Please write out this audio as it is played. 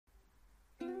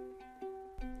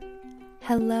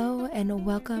Hello and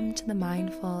welcome to the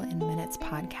Mindful in Minutes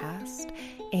podcast,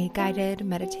 a guided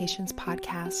meditations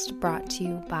podcast brought to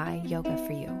you by Yoga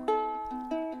for You.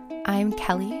 I'm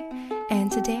Kelly, and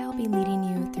today I'll be leading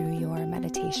you through your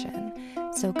meditation.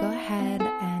 So go ahead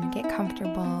and get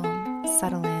comfortable,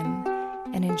 settle in,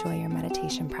 and enjoy your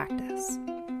meditation practice.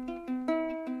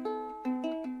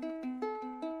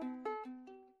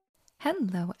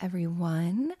 Hello,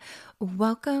 everyone.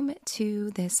 Welcome to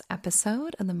this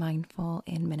episode of the Mindful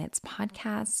in Minutes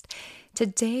podcast.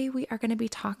 Today, we are going to be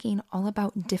talking all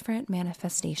about different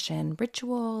manifestation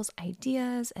rituals,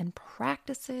 ideas, and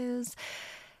practices.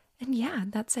 And yeah,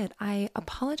 that's it. I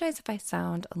apologize if I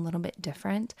sound a little bit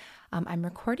different. I'm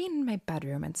recording in my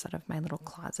bedroom instead of my little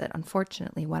closet.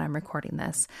 Unfortunately, when I'm recording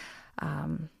this,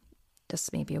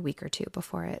 just maybe a week or two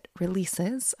before it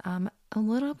releases, a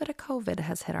little bit of COVID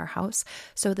has hit our house.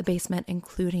 So the basement,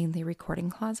 including the recording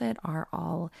closet, are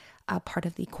all part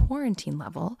of the quarantine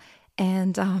level.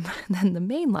 And then the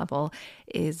main level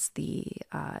is the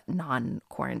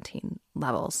non-quarantine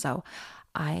level. So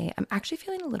I am actually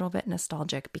feeling a little bit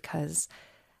nostalgic because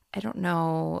I don't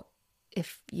know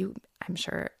if I'm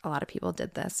sure a lot of people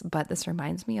did this, but this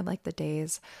reminds me of like the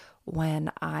days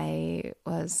when I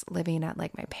was living at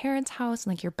like my parents' house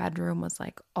and like your bedroom was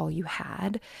like all you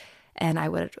had. And I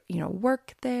would,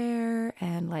 work there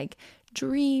and like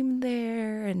dream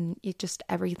there. And it just,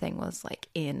 everything was like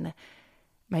in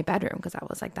my bedroom because that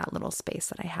was like that little space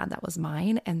that I had that was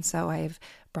mine. And so I've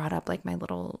brought up like my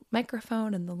little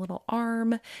microphone and the little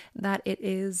arm that it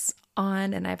is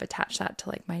on, and I've attached that to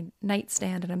like my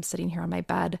nightstand, and I'm sitting here on my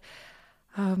bed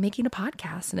making a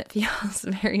podcast, and it feels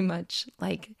very much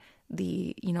like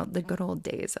the good old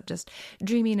days of just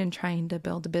dreaming and trying to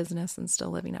build a business and still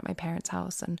living at my parents'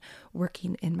 house and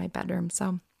working in my bedroom.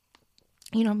 So,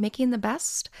 making the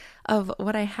best of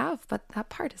what I have, but that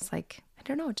part is like, I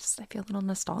don't know, just I feel a little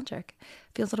nostalgic.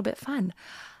 It feels a little bit fun.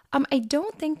 I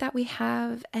don't think that we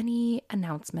have any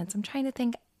announcements. I'm trying to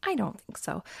think. I don't think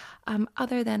so.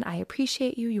 Other than I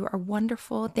appreciate you. You are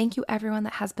wonderful. Thank you everyone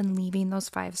that has been leaving those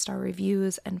 5-star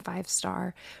reviews and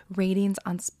 5-star ratings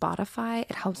on Spotify.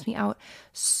 It helps me out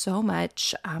so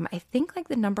much. I think like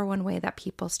the number one way that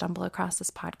people stumble across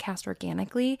this podcast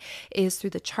organically is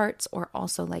through the charts, or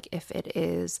also like if it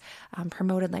is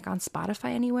promoted like on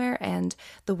Spotify anywhere. And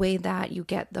the way that you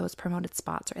get those promoted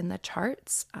spots are in the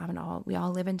charts. We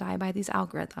all live and die by these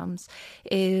algorithms.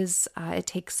 Is it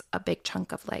takes a big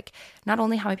chunk of like not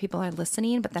only how many people are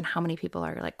listening, but then how many people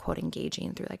are like quote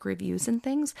engaging through like reviews and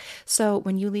things. So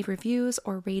when you leave reviews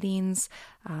or ratings,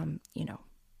 5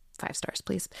 stars,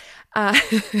 please.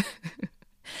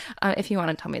 If you want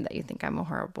to tell me that you think I'm a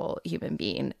horrible human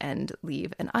being and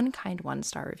leave an unkind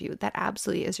 1-star review, that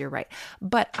absolutely is your right.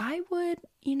 But I would,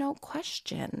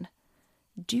 question,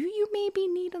 do you maybe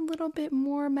need a little bit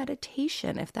more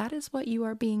meditation if that is what you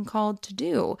are being called to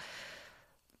do?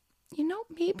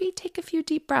 Maybe take a few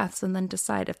deep breaths and then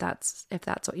decide if that's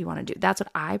what you want to do. That's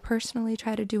what I personally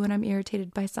try to do when I'm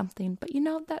irritated by something. But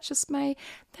that's just my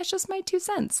 2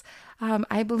 cents.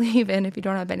 I believe in, if you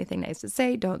don't have anything nice to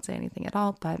say, don't say anything at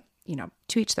all. But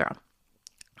to each their own.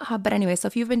 But anyway, so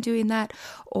if you've been doing that,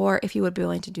 or if you would be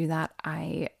willing to do that,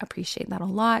 I appreciate that a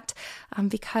lot,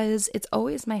 because it's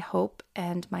always my hope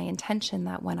and my intention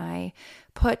that when I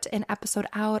put an episode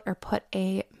out or put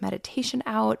a meditation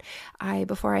out,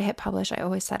 before I hit publish, I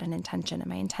always set an intention. And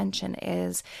my intention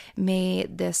is, may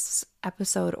this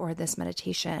episode or this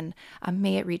meditation,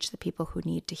 may it reach the people who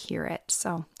need to hear it.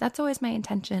 So that's always my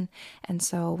intention. And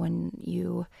so when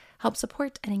you help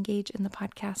support and engage in the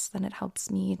podcast, then it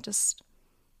helps me just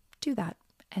do that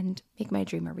and make my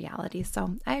dream a reality.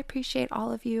 So I appreciate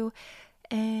all of you.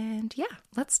 And yeah,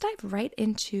 let's dive right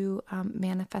into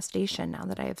manifestation now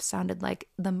that I have sounded like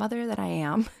the mother that I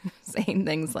am, saying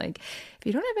things like, if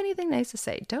you don't have anything nice to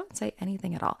say, don't say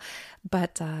anything at all.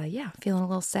 But feeling a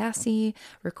little sassy,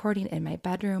 recording in my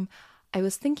bedroom. I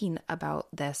was thinking about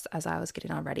this as I was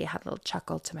getting all ready. I had a little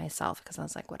chuckle to myself because I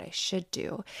was like, what I should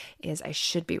do is I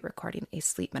should be recording a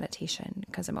sleep meditation,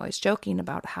 because I'm always joking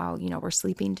about how, we're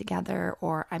sleeping together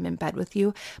or I'm in bed with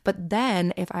you. But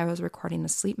then if I was recording a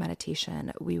sleep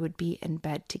meditation, we would be in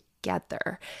bed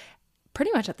together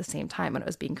pretty much at the same time when it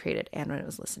was being created and when it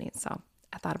was listening. So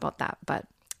I thought about that, but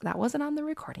that wasn't on the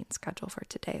recording schedule for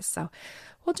today. So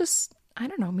we'll just, I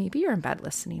don't know, maybe you're in bed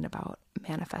listening about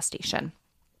manifestation.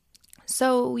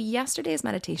 So yesterday's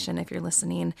meditation, if you're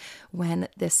listening when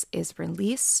this is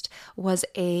released, was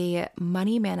a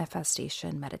money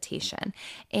manifestation meditation.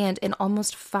 And in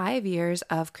almost 5 years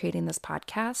of creating this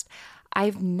podcast,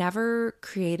 I've never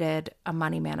created a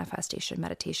money manifestation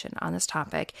meditation on this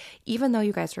topic, even though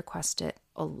you guys request it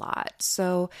a lot.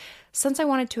 So since I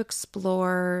wanted to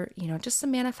explore, just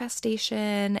some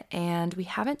manifestation, and we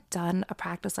haven't done a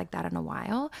practice like that in a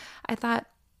while, I thought,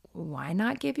 why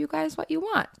not give you guys what you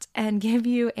want and give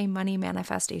you a money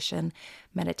manifestation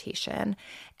meditation?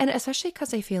 And especially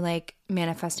because I feel like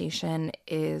manifestation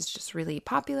is just really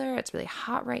popular. It's really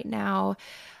hot right now.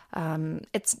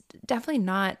 It's definitely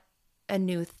not a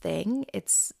new thing.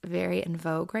 It's very in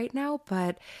vogue right now,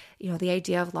 but the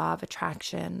idea of law of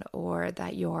attraction, or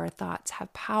that your thoughts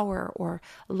have power, or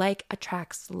like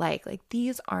attracts like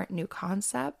these aren't new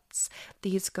concepts.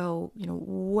 These go,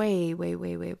 way, way,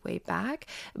 way, way, way back.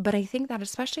 But I think that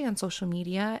especially on social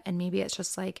media, and maybe it's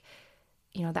just like,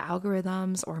 the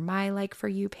algorithms or my like for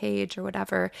you page or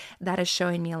whatever, that is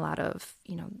showing me a lot of,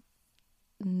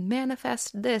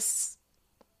 manifest this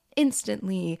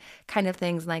instantly kind of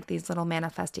things, like these little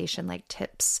manifestation like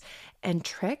tips and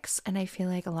tricks. And I feel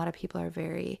like a lot of people are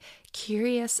very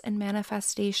curious in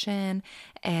manifestation,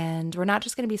 and we're not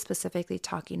just going to be specifically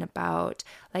talking about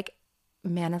like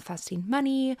manifesting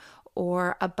money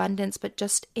or abundance, but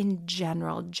just in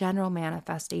general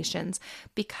manifestations,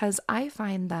 because I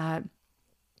find that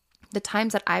the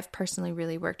times that I've personally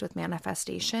really worked with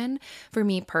manifestation, for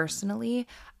me personally,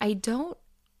 I don't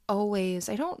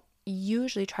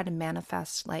usually try to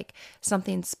manifest like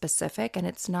something specific, and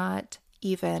it's not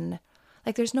even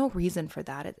like there's no reason for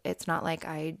that. It's not like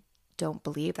I don't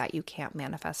believe that you can't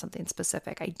manifest something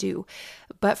specific. I do.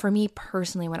 But for me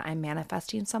personally, when I'm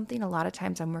manifesting something, a lot of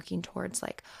times I'm working towards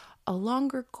like a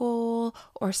longer goal,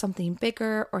 or something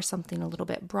bigger, or something a little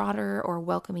bit broader, or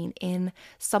welcoming in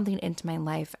something into my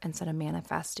life instead of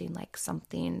manifesting like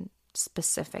something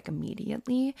specific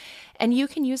immediately. And you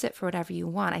can use it for whatever you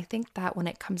want. I think that when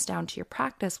it comes down to your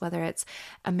practice, whether it's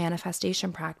a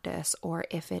manifestation practice, or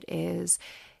if it is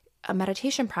a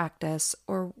meditation practice,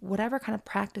 or whatever kind of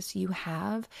practice you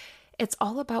have, it's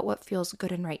all about what feels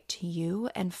good and right to you,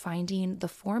 and finding the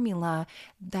formula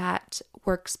that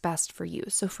works best for you.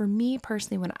 So for me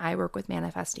personally, when I work with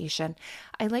manifestation,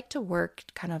 I like to work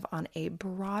kind of on a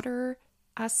broader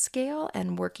scale,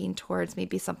 and working towards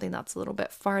maybe something that's a little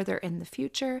bit farther in the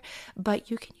future, but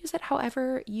you can use it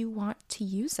however you want to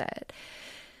use it.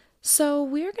 So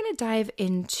we're going to dive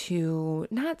into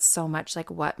not so much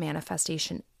like what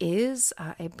manifestation is.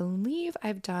 I believe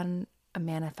I've done a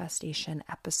manifestation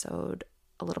episode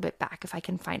a little bit back. If I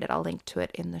can find it, I'll link to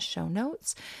it in the show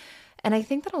notes. And I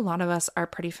think that a lot of us are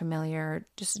pretty familiar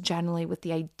just generally with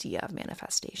the idea of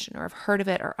manifestation, or have heard of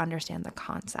it, or understand the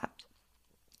concept.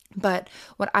 But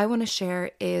what I want to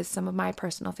share is some of my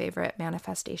personal favorite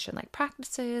manifestation like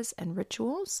practices and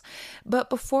rituals. But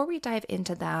before we dive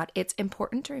into that, it's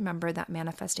important to remember that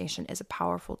manifestation is a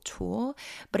powerful tool,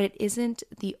 but it isn't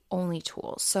the only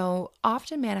tool. So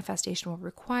often manifestation will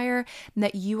require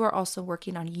that you are also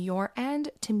working on your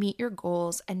end to meet your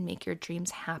goals and make your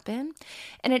dreams happen.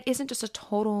 And it isn't just a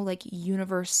total like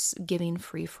universe giving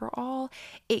free for all.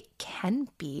 It can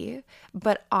be,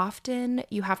 but often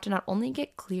you have to not only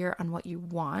get clear on what you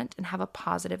want and have a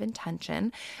positive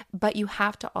intention, but you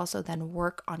have to also then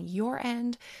work on your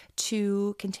end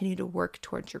to continue to work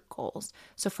towards your goals.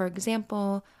 So for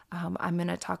example, I'm going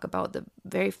to talk about the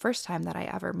very first time that I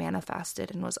ever manifested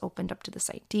and was opened up to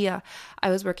this idea. I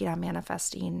was working on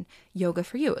manifesting Yoga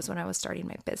for You. It was when I was starting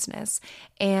my business,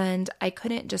 and I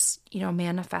couldn't just,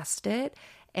 manifest it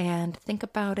and think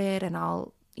about it, and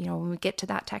when we get to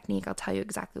that technique, I'll tell you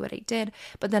exactly what I did.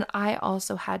 But then I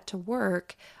also had to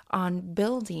work on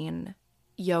building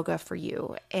Yoga for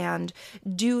You and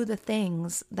do the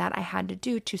things that I had to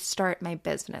do to start my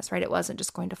business, right? It wasn't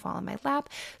just going to fall in my lap.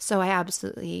 So I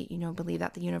absolutely, believe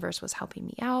that the universe was helping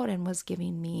me out and was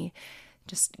giving me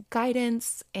just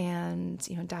guidance, and,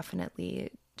 definitely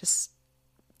just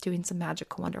doing some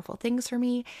magical, wonderful things for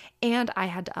me. And I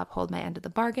had to uphold my end of the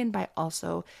bargain by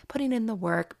also putting in the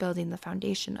work, building the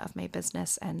foundation of my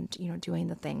business, and, doing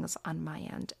the things on my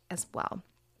end as well.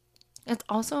 It's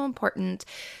also important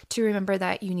to remember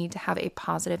that you need to have a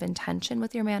positive intention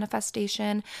with your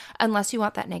manifestation, unless you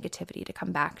want that negativity to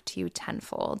come back to you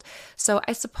tenfold. So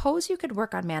I suppose you could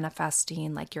work on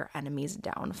manifesting like your enemy's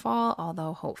downfall,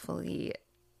 although hopefully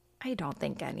I don't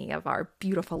think any of our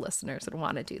beautiful listeners would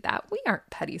want to do that. We aren't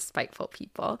petty, spiteful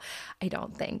people, I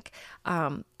don't think.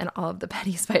 And all of the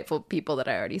petty, spiteful people that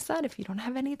I already said, if you don't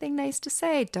have anything nice to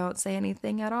say, don't say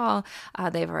anything at all.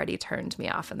 They've already turned me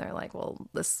off, and they're like, well,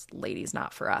 this lady's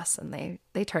not for us. And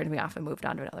they turned me off and moved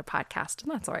on to another podcast,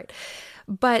 and that's all right.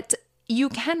 But you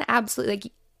can absolutely,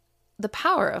 like, the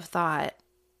power of thought,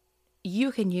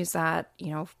 you can use that,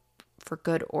 for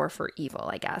good or for evil,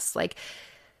 I guess. Like,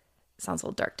 it sounds a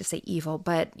little dark to say evil,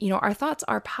 but, our thoughts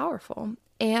are powerful.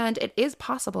 And it is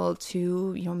possible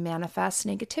to, manifest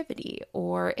negativity.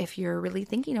 Or if you're really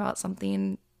thinking about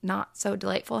something not so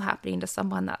delightful happening to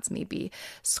someone that's maybe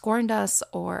scorned us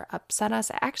or upset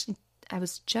us. I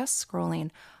was just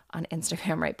scrolling on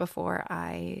Instagram right before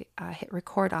I hit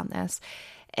record on this.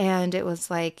 And it was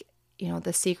like,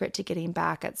 the secret to getting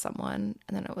back at someone.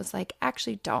 And then it was like,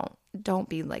 actually, don't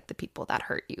be like the people that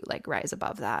hurt you, like rise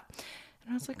above that. And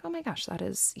I was like, oh my gosh, that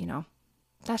is,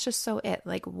 that's just so it.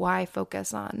 Like, why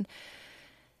focus on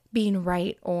being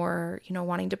right or,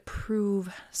 wanting to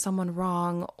prove someone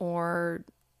wrong or,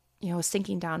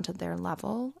 sinking down to their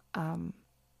level,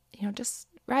 just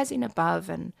rising above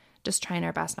and just trying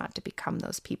our best not to become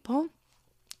those people.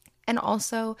 And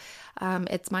also,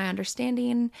 it's my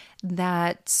understanding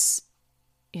that,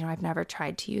 I've never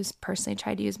personally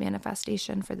tried to use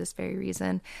manifestation for this very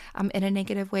reason, in a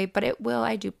negative way, but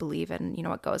I do believe in,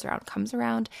 what goes around comes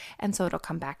around. And so it'll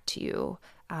come back to you,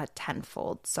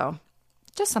 tenfold. So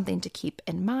just something to keep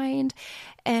in mind.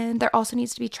 And there also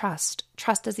needs to be trust.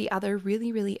 Trust is the other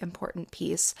really, really important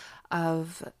piece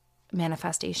of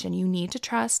manifestation. You need to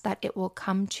trust that it will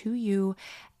come to you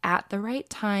at the right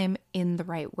time in the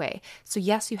right way. So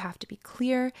yes, you have to be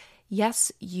clear.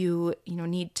 Yes, you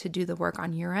need to do the work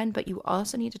on your end, but you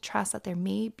also need to trust that there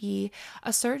may be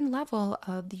a certain level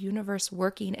of the universe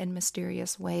working in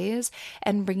mysterious ways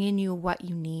and bringing you what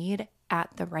you need at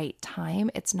the right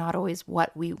time. It's not always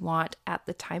what we want at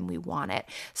the time we want it.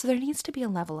 So there needs to be a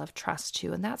level of trust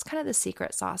too. And that's kind of the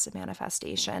secret sauce of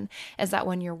manifestation, is that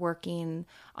when you're working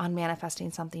on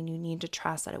manifesting something, you need to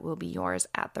trust that it will be yours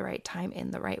at the right time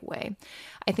in the right way.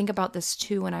 I think about this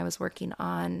too when I was working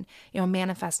on,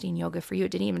 manifesting yoga for you.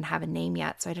 It didn't even have a name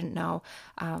yet, so I didn't know.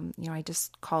 I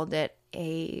just called it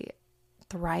a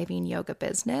thriving yoga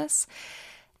business.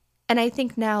 And I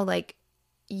think now, like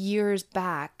years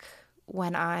back,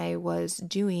 when I was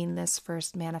doing this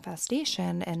first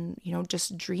manifestation and,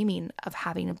 just dreaming of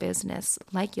having a business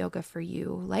like Yoga for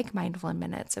You, like Mindful in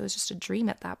Minutes, it was just a dream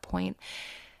at that point.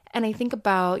 And I think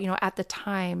about, at the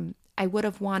time, I would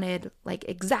have wanted like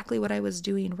exactly what I was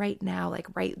doing right now, like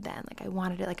right then. Like I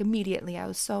wanted it like immediately. I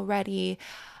was so ready.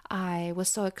 I was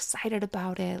so excited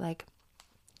about it. Like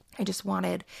I just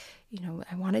wanted,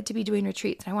 I wanted to be doing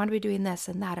retreats and I wanted to be doing this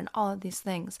and that and all of these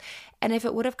things. And if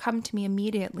it would have come to me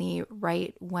immediately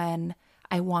right when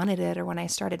I wanted it or when I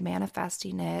started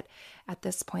manifesting it at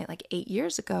this point, like 8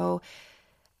 years ago,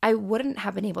 I wouldn't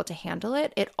have been able to handle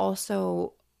it. It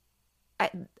also, I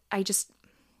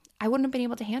wouldn't have been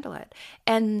able to handle it.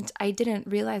 And I didn't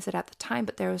realize it at the time,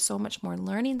 but there was so much more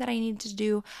learning that I needed to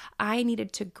do. I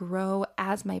needed to grow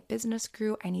as my business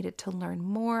grew. I needed to learn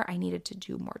more. I needed to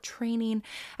do more training.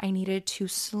 I needed to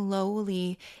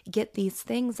slowly get these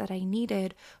things that I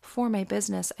needed for my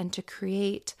business and to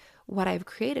create what I've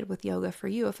created with Yoga for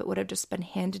You. If it would have just been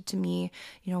handed to me,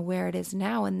 where it is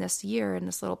now in this year in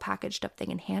this little packaged up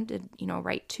thing and handed,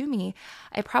 right to me,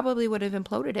 I probably would have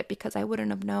imploded it because I wouldn't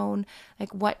have known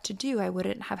like what to do. I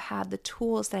wouldn't have had the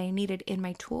tools that I needed in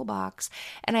my toolbox.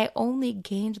 And I only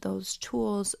gained those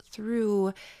tools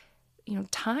through,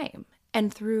 time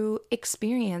and through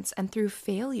experience and through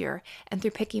failure and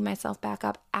through picking myself back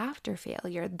up after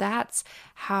failure. That's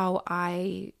how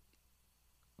I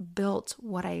built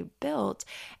what I built.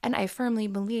 And I firmly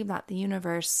believe that the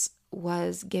universe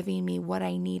was giving me what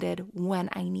I needed when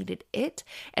I needed it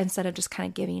instead of just kind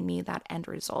of giving me that end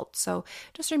result. So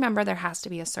just remember there has to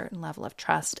be a certain level of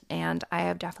trust. And I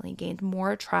have definitely gained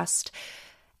more trust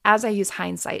as I use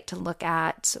hindsight to look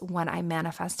at when I'm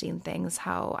manifesting things,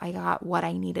 how I got what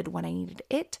I needed when I needed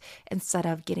it instead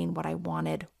of getting what I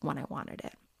wanted when I wanted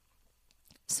it.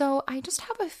 So I just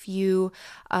have a few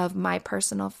of my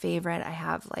personal favorite. I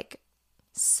have like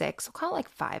 6, we'll call it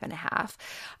like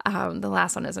 5.5. The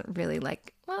last one isn't really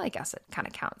like, well, I guess it kind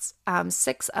of counts.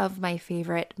 6 of my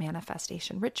favorite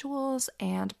manifestation rituals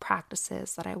and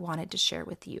practices that I wanted to share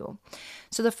with you.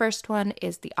 So the first one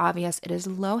is the obvious. It is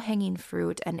low-hanging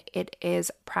fruit, and it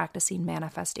is practicing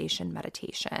manifestation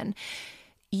meditation.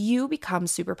 You become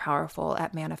super powerful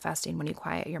at manifesting when you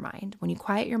quiet your mind. When you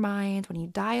quiet your mind, when you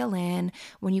dial in,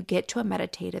 when you get to a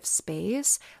meditative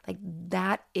space, like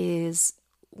that is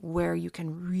where you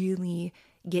can really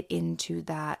get into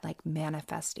that like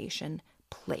manifestation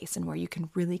place and where you can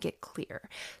really get clear.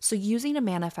 So using a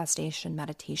manifestation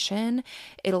meditation,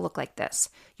 it'll look like this.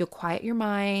 You'll quiet your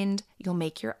mind, you'll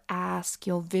make your ask,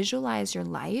 you'll visualize your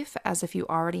life as if you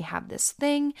already have this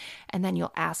thing, and then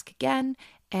you'll ask again,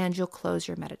 and you'll close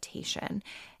your meditation.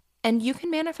 And you can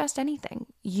manifest anything.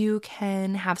 You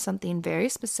can have something very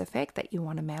specific that you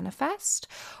want to manifest,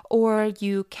 or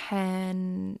you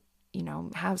can,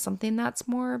 have something that's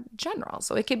more general.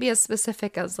 So it could be as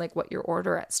specific as like what your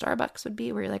order at Starbucks would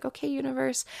be, where you're like, okay,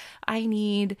 universe, I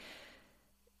need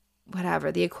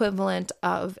whatever, the equivalent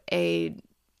of a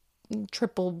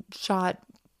triple shot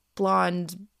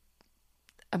blonde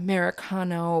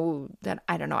Americano that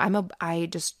I don't know. I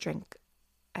just drink,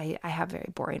 I have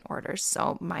very boring orders.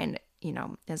 So mine,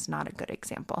 is not a good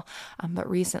example. But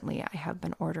recently I have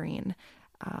been ordering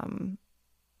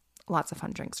lots of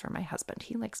fun drinks for my husband.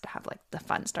 He likes to have like the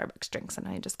fun Starbucks drinks, and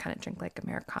I just kind of drink like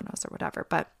Americanos or whatever.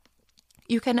 But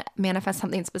you can manifest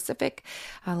something specific,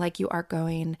 like you are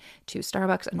going to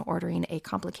Starbucks and ordering a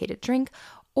complicated drink,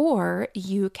 or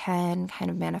you can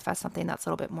kind of manifest something that's a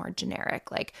little bit more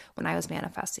generic. Like when I was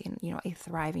manifesting, a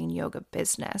thriving yoga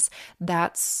business,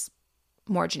 that's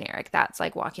more generic. That's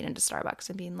like walking into Starbucks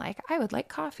and being like, I would like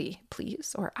coffee,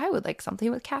 please, or I would like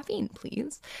something with caffeine,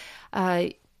 please.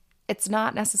 It's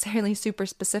not necessarily super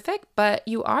specific, but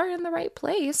you are in the right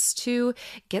place to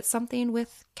get something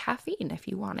with caffeine if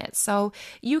you want it. So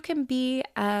you can be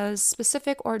as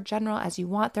specific or general as you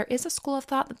want. There is a school of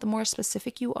thought that the more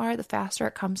specific you are, the faster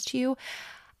it comes to you.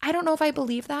 I don't know if I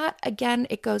believe that. Again,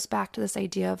 it goes back to this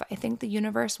idea of I think the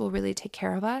universe will really take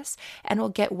care of us and we'll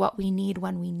get what we need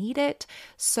when we need it.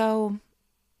 So,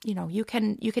 you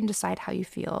can decide how you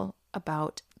feel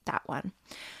about that one.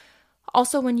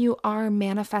 Also, when you are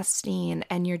manifesting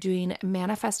and you're doing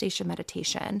manifestation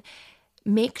meditation,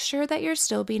 make sure that you're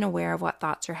still being aware of what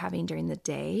thoughts you're having during the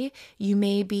day. You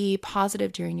may be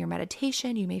positive during your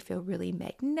meditation. You may feel really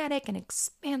magnetic and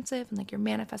expansive and like you're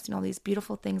manifesting all these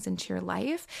beautiful things into your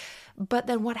life. But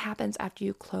then what happens after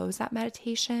you close that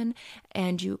meditation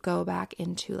and you go back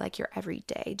into like your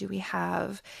everyday? Do we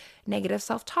have negative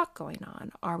self-talk going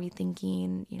on? Are we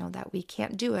thinking, that we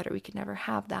can't do it or we can never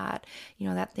have that?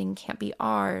 That thing can't be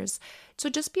ours. So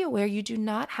just be aware you do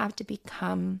not have to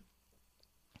become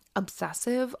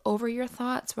obsessive over your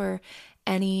thoughts where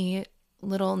any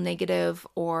little negative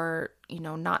or,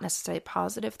 not necessarily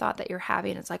positive thought that you're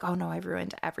having, it's like, oh no, I've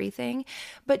ruined everything.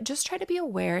 But just try to be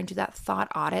aware and do that thought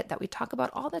audit that we talk about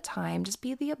all the time. Just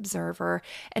be the observer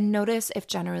and notice if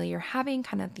generally you're having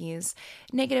kind of these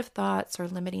negative thoughts or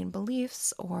limiting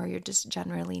beliefs, or you're just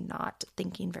generally not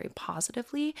thinking very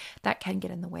positively, that can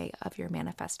get in the way of your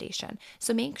manifestation.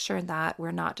 So make sure that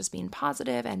we're not just being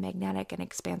positive and magnetic and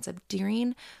expansive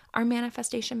during our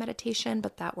manifestation meditation,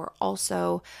 but that we're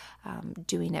also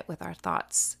doing it with our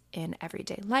thoughts in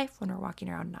everyday life when we're walking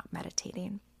around not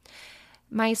meditating.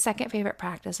 My second favorite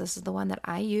practice, this is the one that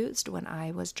I used when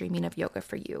I was dreaming of yoga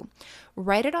for you.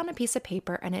 Write it on a piece of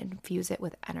paper and infuse it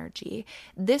with energy.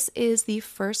 This is the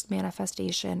first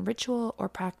manifestation ritual or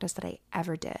practice that I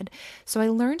ever did. So I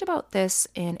learned about this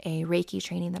in a Reiki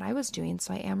training that I was doing.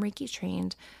 So I am Reiki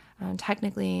trained.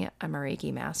 Technically, I'm a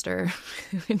Reiki master,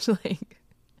 which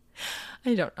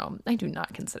I don't know. I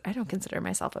don't consider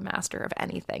myself a master of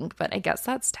anything, but I guess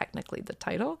that's technically the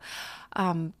title.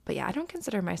 But yeah, I don't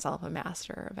consider myself a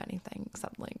master of anything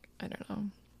except I don't know,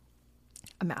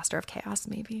 a master of chaos,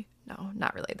 maybe. No,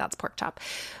 not really. That's pork chop.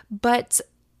 But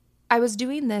I was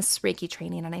doing this Reiki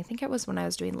training, and I think it was when I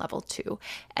was doing level 2,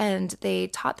 and they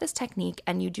taught this technique,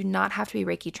 and you do not have to be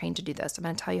Reiki trained to do this. I'm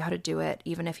going to tell you how to do it,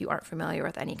 even if you aren't familiar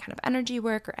with any kind of energy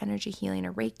work or energy healing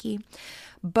or Reiki.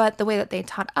 But the way that they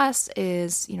taught us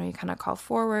is, you kind of call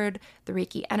forward the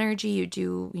Reiki energy. You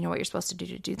do, what you're supposed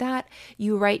to do that.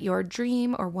 You write your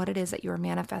dream or what it is that you're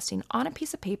manifesting on a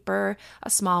piece of paper, a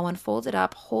small one, fold it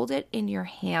up, hold it in your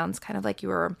hands, kind of like you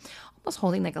were almost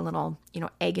holding like a little,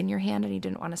 egg in your hand and you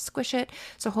didn't want to squish it.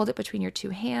 So hold it between your two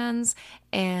hands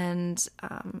and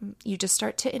you just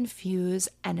start to infuse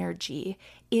energy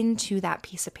into that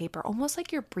piece of paper, almost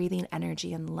like you're breathing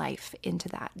energy and life into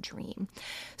that dream.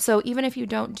 So even if you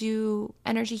don't do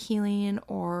energy healing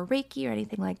or Reiki or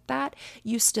anything like that,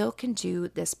 you still can do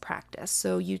this practice.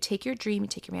 So you take your dream, you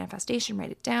take your manifestation,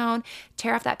 write it down,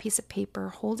 tear off that piece of paper,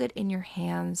 hold it in your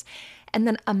hands, and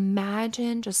then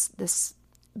imagine just this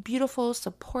beautiful,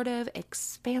 supportive,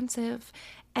 expansive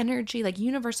energy, like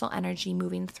universal energy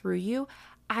moving through you.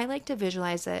 I like to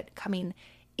visualize it coming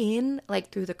in like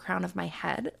through the crown of my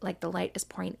head, like the light is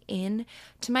pouring in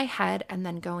to my head and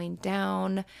then going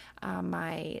down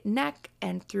my neck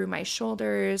and through my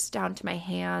shoulders, down to my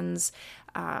hands,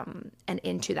 and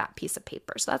into that piece of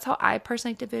paper. So that's how I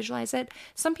personally like to visualize it.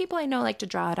 Some people I know like to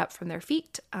draw it up from their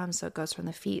feet. So it goes from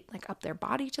the feet, like up their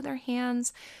body to their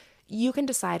hands. You can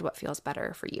decide what feels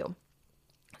better for you.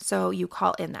 So you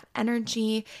call in that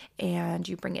energy and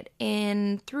you bring it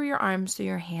in through your arms, through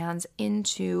your hands,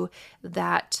 into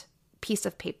that piece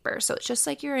of paper. So it's just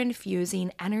like you're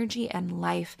infusing energy and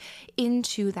life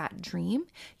into that dream.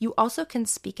 You also can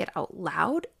speak it out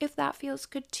loud if that feels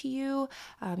good to you.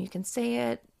 You can say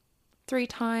it 3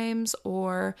 times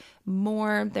or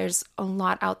more. There's a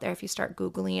lot out there. If you start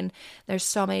Googling, there's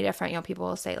so many different, people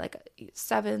will say like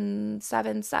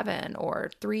 777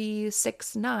 or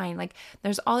 369. Like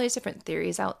there's all these different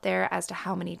theories out there as to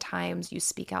how many times you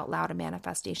speak out loud a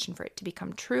manifestation for it to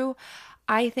become true.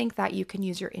 I think that you can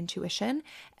use your intuition,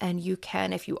 and you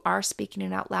can, if you are speaking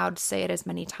it out loud, say it as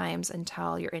many times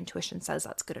until your intuition says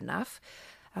that's good enough.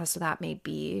 So that may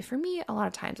be, for me, a lot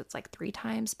of times it's like 3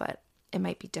 times, but it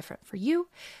might be different for you.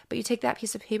 But you take that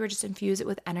piece of paper, just infuse it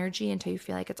with energy until you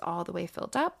feel like it's all the way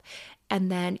filled up. And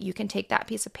then you can take that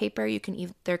piece of paper, you can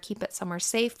either keep it somewhere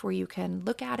safe where you can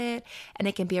look at it and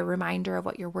it can be a reminder of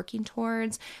what you're working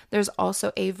towards. There's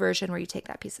also a version where you take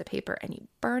that piece of paper and you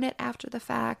burn it after the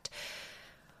fact.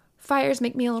 Fires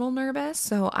make me a little nervous,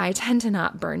 so I tend to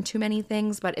not burn too many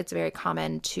things, but it's very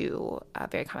common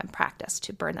practice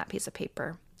to burn that piece of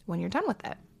paper when you're done with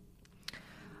it.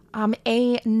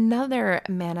 Another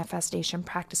manifestation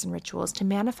practice and ritual is to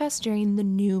manifest during the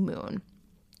new moon.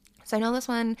 So I know this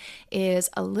one is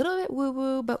a little bit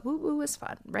woo-woo, but woo-woo is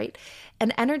fun, right?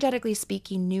 And energetically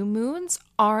speaking, new moons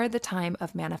are the time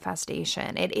of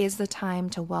manifestation. It is the time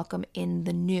to welcome in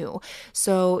the new.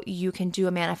 So you can do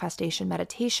a manifestation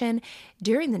meditation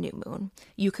during the new moon.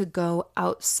 You could go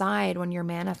outside when you're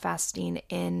manifesting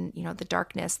in, the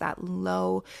darkness, that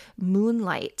low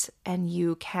moonlight, and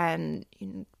you can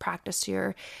practice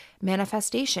your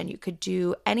manifestation. You could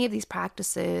do any of these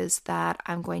practices that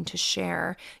I'm going to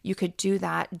share. You could do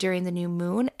that during the new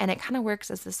moon, and it kind of works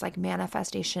as this like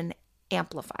manifestation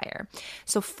amplifier.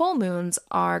 So full moons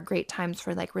are great times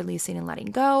for like releasing and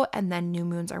letting go, and then new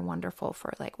moons are wonderful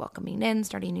for like welcoming in,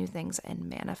 starting new things, and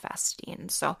manifesting.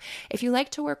 So if you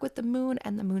like to work with the moon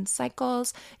and the moon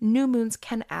cycles, new moons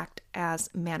can act as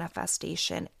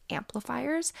manifestation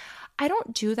amplifiers. I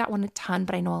don't do that one a ton,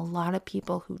 but I know a lot of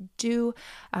people who do.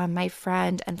 My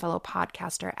friend and fellow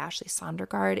podcaster, Ashley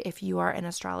Sondergaard, if you are an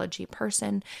astrology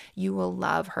person, you will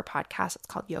love her podcast. It's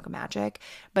called Yoga Magic,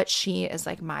 but she is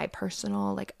like my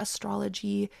personal like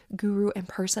astrology guru in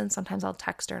person. Sometimes I'll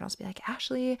text her and I'll just be like,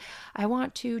 Ashley, I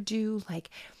want to do like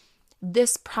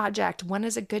this project. When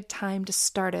is a good time to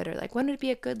start it? Or like, when would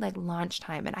be a good like launch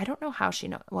time? And I don't know how she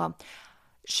knows. Well,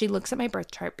 she looks at my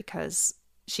birth chart because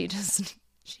she just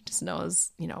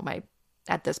knows,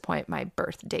 at this point, my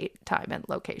birth date, time, and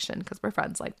location, because we're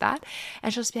friends like that.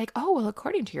 And she'll just be like, oh, well,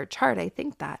 according to your chart, I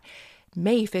think that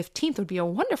May 15th would be a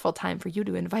wonderful time for you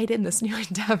to invite in this new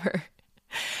endeavor.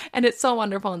 And it's so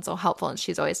wonderful and so helpful. And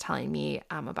she's always telling me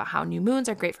about how new moons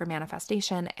are great for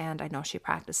manifestation. And I know she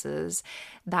practices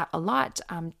that a lot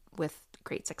with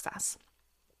great success.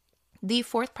 The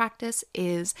fourth practice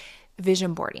is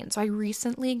vision boarding. So I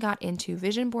recently got into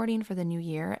vision boarding for the new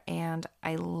year and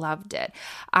I loved it.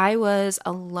 I was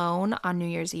alone on New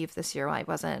Year's Eve this year. Well, I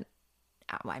wasn't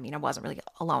really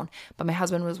alone, but my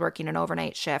husband was working an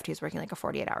overnight shift. He was working like a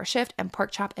 48-hour shift, and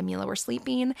Pork Chop and Mila were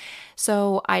sleeping.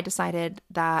 So I decided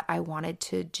that I wanted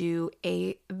to do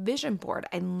a vision board.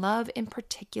 I love in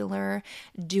particular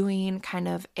doing kind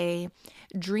of a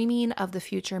dreaming of the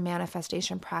future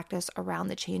manifestation practice around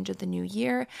the change of the new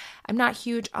year. I'm not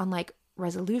huge on like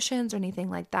resolutions or anything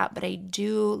like that, but I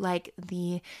do like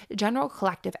the general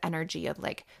collective energy of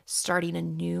like starting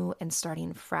anew and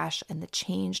starting fresh and the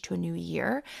change to a new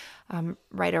year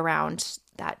right around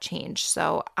that change.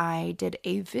 So I did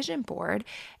a vision board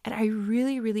and I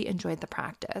really, really enjoyed the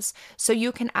practice. So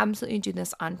you can absolutely do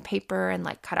this on paper and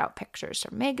like cut out pictures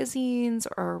from magazines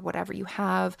or whatever you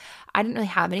have. I didn't really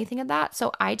have anything of that.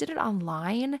 So I did it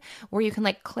online where you can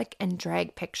like click and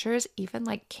drag pictures. Even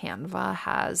like Canva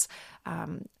has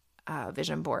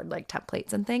vision board like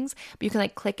templates and things, but you can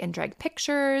like click and drag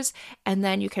pictures and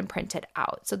then you can print it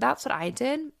out. So that's what I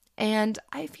did. And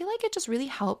I feel like it just really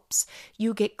helps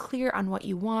you get clear on what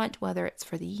you want, whether it's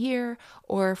for the year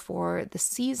or for the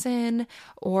season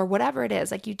or whatever it is.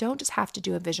 Like you don't just have to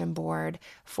do a vision board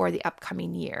for the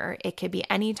upcoming year. It could be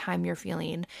any time you're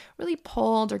feeling really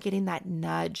pulled or getting that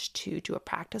nudge to do a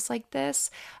practice like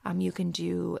this. You can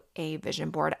do a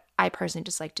vision board. I personally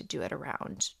just like to do it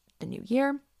around the new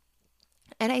year.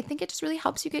 And I think it just really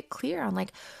helps you get clear on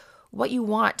like what you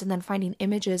want, and then finding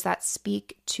images that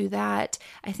speak to that,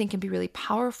 I think can be really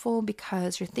powerful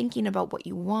because you're thinking about what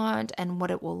you want and what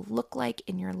it will look like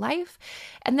in your life.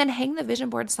 And then hang the vision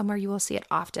board somewhere you will see it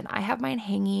often. I have mine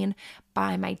hanging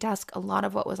by my desk. A lot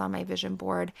of what was on my vision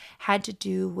board had to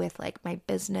do with like my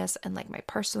business and like my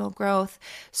personal growth,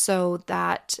 so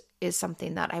that is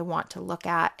something that I want to look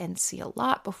at and see a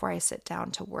lot before I sit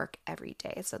down to work every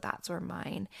day. So that's where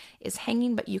mine is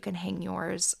hanging, but you can hang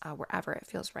yours wherever it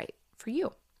feels right for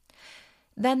you.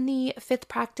 Then the fifth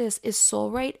practice is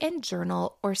soul write and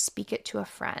journal or speak it to a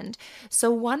friend. So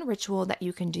one ritual that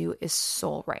you can do is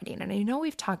soul writing. And I know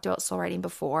we've talked about soul writing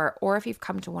before, or if you've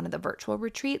come to one of the virtual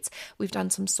retreats, we've done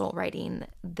some soul writing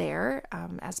there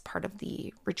as part of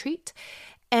the retreat.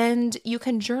 And you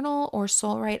can journal or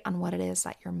soul write on what it is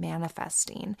that you're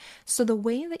manifesting. So the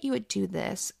way that you would do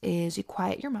this is you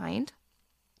quiet your mind.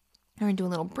 You're going to do a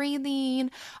little breathing,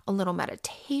 a little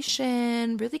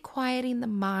meditation, really quieting the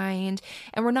mind.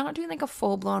 And we're not doing like a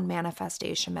full-blown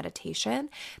manifestation meditation.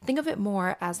 Think of it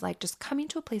more as like just coming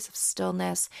to a place of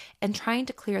stillness and trying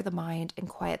to clear the mind and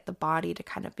quiet the body to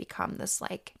kind of become this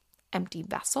like empty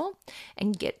vessel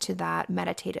and get to that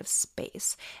meditative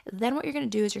space. Then what you're going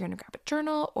to do is you're going to grab a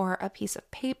journal or a piece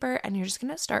of paper and you're just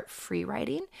going to start free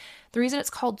writing. The reason it's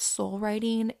called soul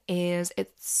writing is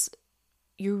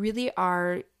you're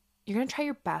going to try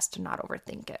your best to not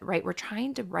overthink it, right? We're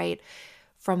trying to write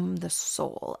from the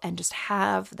soul and just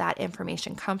have that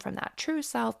information come from that true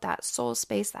self, that soul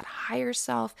space, that higher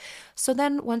self. So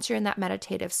then once you're in that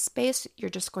meditative space, you're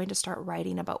just going to start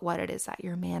writing about what it is that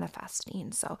you're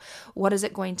manifesting. So what is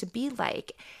it going to be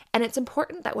like? And it's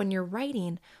important that when you're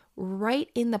writing, write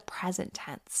in the present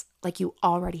tense, like you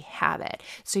already have it.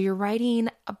 So you're writing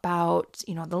about,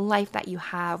 the life that you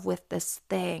have with this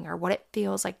thing or what it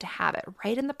feels like to have it,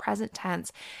 right in the present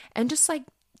tense. And just like,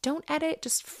 don't edit,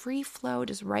 just free flow,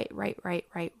 just write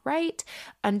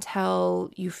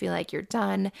until you feel like you're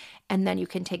done. And then you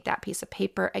can take that piece of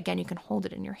paper. Again, you can hold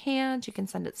it in your hands. You can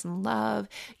send it some love.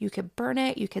 You could burn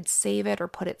it. You could save it or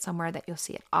put it somewhere that you'll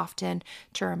see it often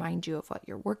to remind you of what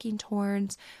you're working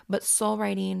towards. But soul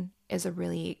writing is a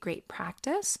really great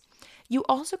practice. You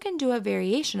also can do a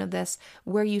variation of this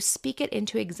where you speak it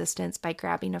into existence by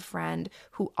grabbing a friend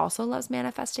who also loves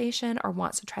manifestation or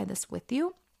wants to try this with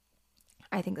you.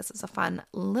 I think this is a fun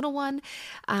little one.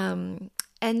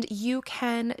 And you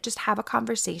can just have a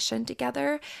conversation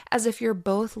together as if you're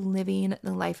both living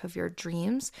the life of your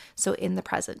dreams. So in the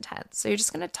present tense. So you're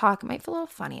just going to talk. It might feel a little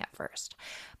funny at first,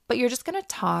 but you're just going to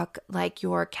talk like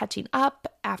you're catching up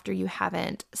after you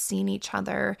haven't seen each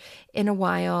other in a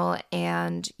while,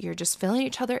 and you're just filling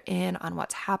each other in on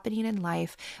what's happening in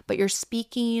life, but you're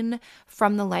speaking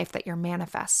from the life that you're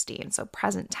manifesting. So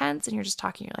present tense, and you're just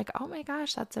talking, you're like, oh my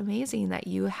gosh, that's amazing that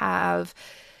you have,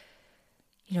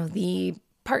 the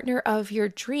partner of your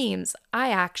dreams. I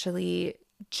actually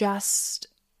just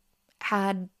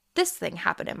had this thing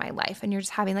happen in my life, and you're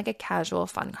just having like a casual,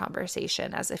 fun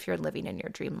conversation as if you're living in your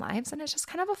dream lives. And it's just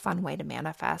kind of a fun way to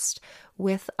manifest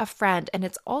with a friend. And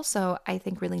it's also, I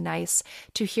think, really nice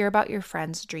to hear about your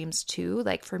friends' dreams too.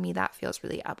 Like for me, that feels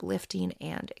really uplifting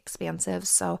and expansive.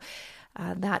 So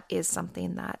that is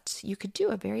something that you could do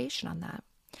a variation on that.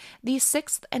 The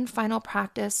sixth and final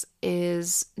practice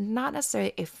is not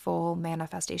necessarily a full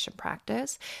manifestation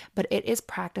practice, but it is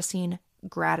practicing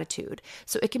gratitude.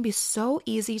 So it can be so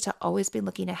easy to always be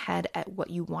looking ahead at what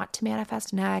you want to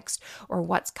manifest next or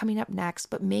what's coming up next,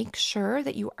 but make sure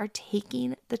that you are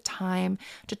taking the time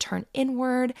to turn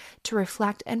inward, to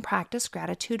reflect and practice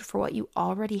gratitude for what you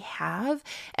already have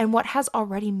and what has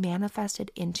already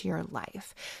manifested into your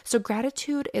life. So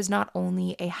gratitude is not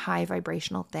only a high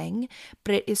vibrational thing,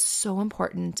 but it is so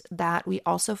important that we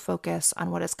also focus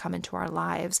on what has come into our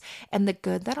lives and the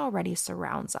good that already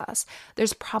surrounds us.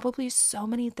 There's probably so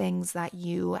many things that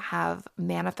you have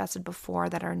manifested before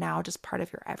that are now just part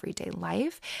of your everyday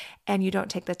life, and you don't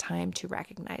take the time to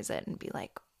recognize it and be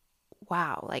like,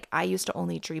 wow, like I used to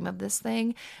only dream of this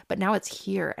thing, but now it's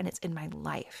here and it's in my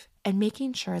life. And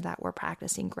making sure that we're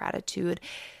practicing gratitude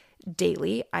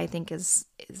daily, I think is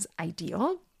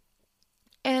ideal.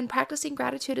 And practicing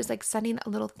gratitude is like sending a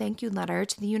little thank you letter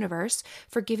to the universe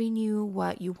for giving you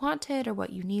what you wanted or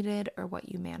what you needed or what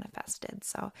you manifested.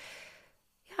 So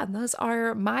yeah, those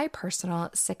are my personal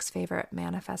 6 favorite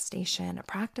manifestation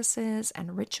practices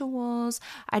and rituals.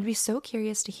 I'd be so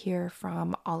curious to hear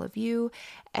from all of you.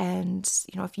 And,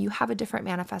 if you have a different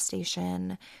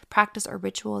manifestation practice or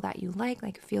ritual that you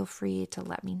like feel free to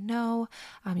let me know.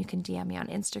 You can DM me on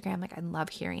Instagram. I love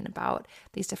hearing about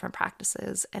these different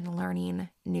practices and learning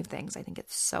new things. I think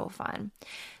it's so fun.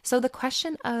 So the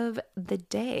question of the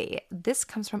day, this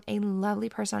comes from a lovely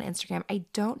person on Instagram. I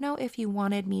don't know if you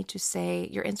wanted me to say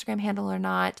your Instagram handle or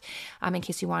not, in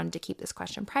case you wanted to keep this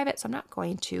question private. So I'm not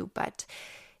going to, but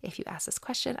if you asked this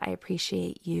question. I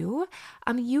appreciate you.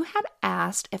 You had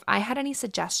asked if I had any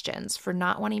suggestions for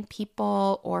not wanting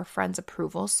people or friends'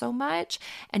 approval so much,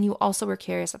 and you also were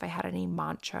curious if I had any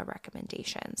mantra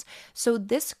recommendations. So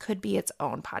this could be its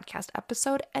own podcast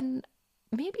episode, and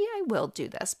maybe I will do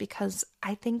this because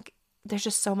I think there's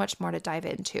just so much more to dive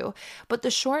into. But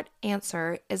the short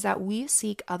answer is that we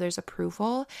seek others'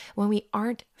 approval when we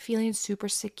aren't feeling super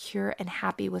secure and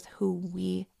happy with who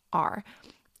we are.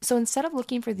 So instead of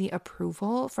looking for the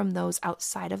approval from those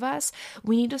outside of us,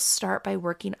 we need to start by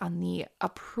working on the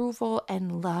approval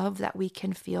and love that we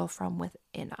can feel from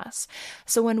within us.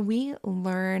 So when we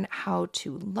learn how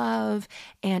to love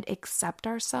and accept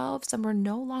ourselves, then we're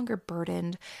no longer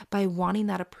burdened by wanting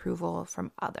that approval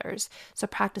from others. So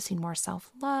practicing more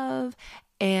self-love.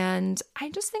 And I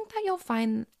just think that you'll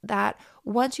find that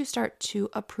once you start to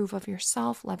approve of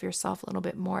yourself, love yourself a little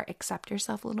bit more, accept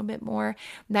yourself a little bit more,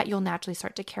 that you'll naturally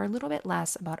start to care a little bit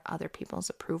less about other people's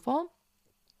approval.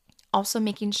 Also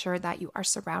making sure that you are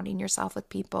surrounding yourself with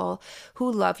people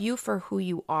who love you for who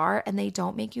you are and they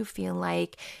don't make you feel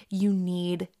like you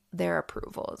need their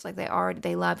approval. It's like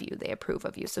they love you, they approve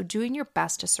of you. So doing your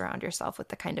best to surround yourself with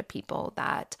the kind of people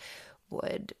that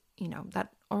would, that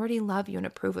already love you and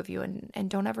approve of you and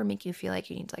don't ever make you feel like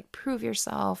you need to prove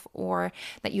yourself or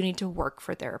that you need to work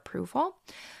for their approval.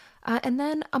 And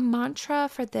then a mantra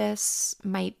for this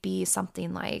might be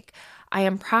something like, I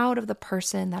am proud of the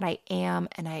person that I am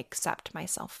and I accept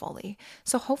myself fully.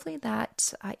 So hopefully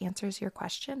that answers your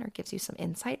question or gives you some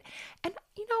insight. And,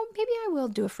 maybe I will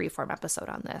do a freeform episode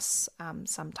on this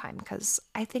sometime because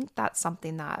I think that's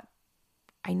something that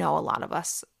I know a lot of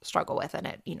us struggle with, and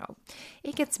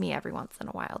it gets me every once in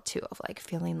a while too, of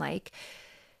feeling like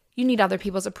you need other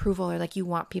people's approval or you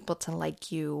want people to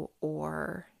like you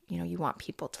or, you want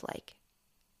people to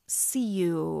see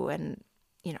you. And,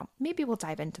 maybe we'll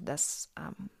dive into this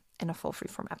in a full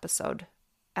freeform episode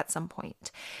at some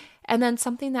point. And then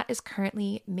something that is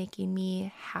currently making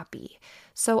me happy.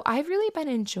 So I've really been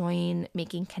enjoying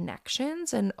making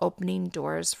connections and opening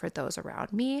doors for those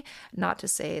around me. Not to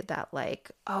say that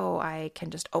I can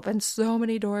just open so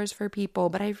many doors for people,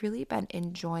 but I've really been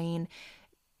enjoying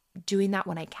doing that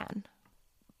when I can.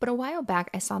 But a while back,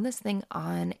 I saw this thing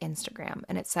on Instagram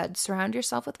and it said, surround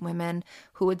yourself with women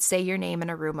who would say your name in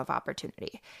a room of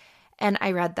opportunity. And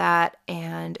I read that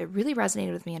and it really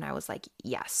resonated with me. And I was like,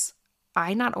 yes,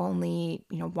 I not only,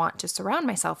 want to surround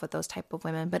myself with those type of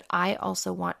women, but I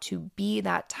also want to be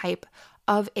that type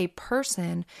of a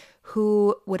person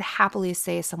who would happily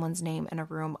say someone's name in a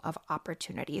room of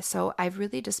opportunity. So I've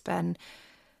really just been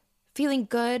feeling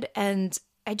good. And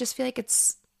I just feel like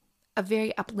it's a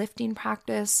very uplifting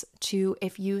practice to,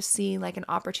 if you see an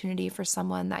opportunity for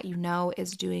someone that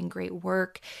is doing great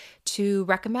work, to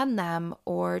recommend them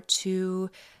or to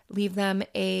leave them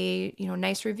a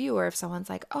nice review. Or if someone's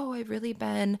like, oh, I've really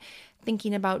been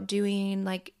thinking about doing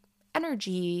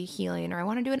energy healing, or I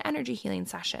want to do an energy healing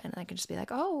session, and I could just be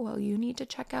like, oh, well, you need to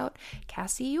check out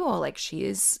Cassie Ewell. She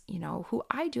is who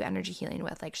I do energy healing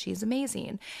with. She's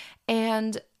amazing.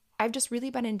 And I've just really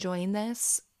been enjoying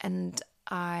this, and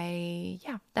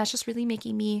that's just really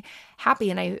making me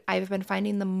happy. And I've been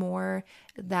finding the more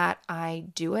that I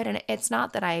do it, and it's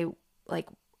not that I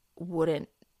wouldn't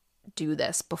do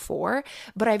this before,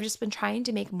 but I've just been trying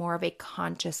to make more of a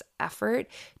conscious effort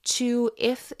to,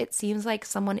 if it seems like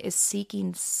someone is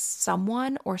seeking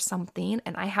someone or something,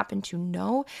 and I happen to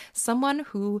know someone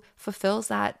who fulfills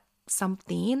that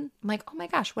something, I'm like, oh my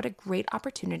gosh, what a great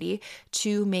opportunity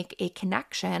to make a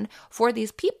connection for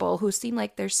these people who seem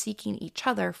like they're seeking each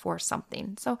other for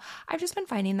something. So I've just been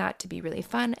finding that to be really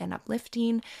fun and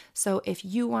uplifting. So if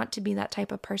you want to be that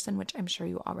type of person, which I'm sure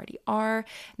you already are,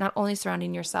 not only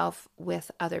surrounding yourself with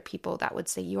other people that would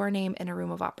say your name in a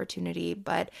room of opportunity,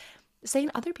 but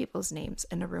saying other people's names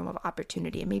in a room of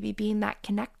opportunity, and maybe being that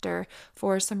connector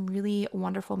for some really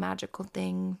wonderful, magical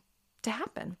thing to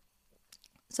happen.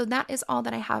 So that is all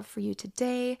that I have for you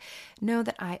today. Know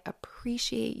that I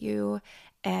appreciate you,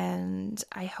 and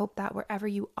I hope that wherever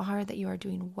you are, that you are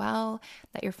doing well,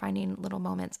 that you're finding little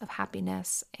moments of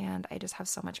happiness, and I just have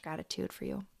so much gratitude for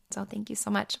you. So thank you so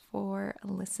much for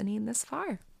listening this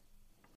far.